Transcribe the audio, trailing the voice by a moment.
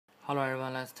Hello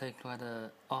everyone, let's take a look at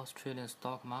the Australian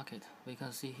stock market. We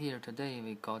can see here today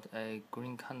we got a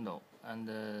green candle, and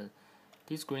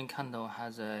this green candle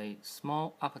has a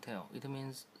small upper tail. It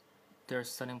means there's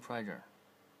selling pressure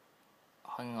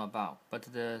hanging about, but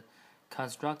the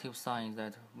constructive sign is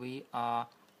that we are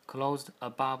closed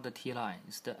above the T line.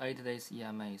 It's the 8 days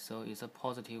EMA, so it's a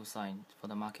positive sign for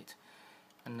the market.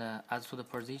 And as to the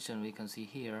position, we can see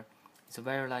here it's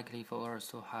very likely for us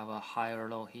to have a higher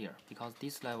low here, because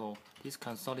this level, this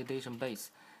consolidation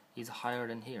base is higher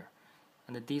than here,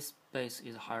 and this base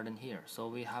is higher than here. So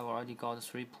we have already got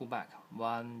 3 pullback,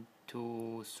 1,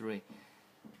 2, 3.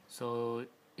 So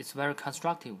it's very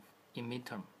constructive in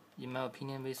midterm. In my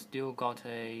opinion, we still got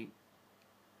a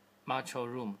much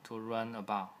room to run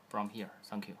above from here.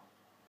 Thank you.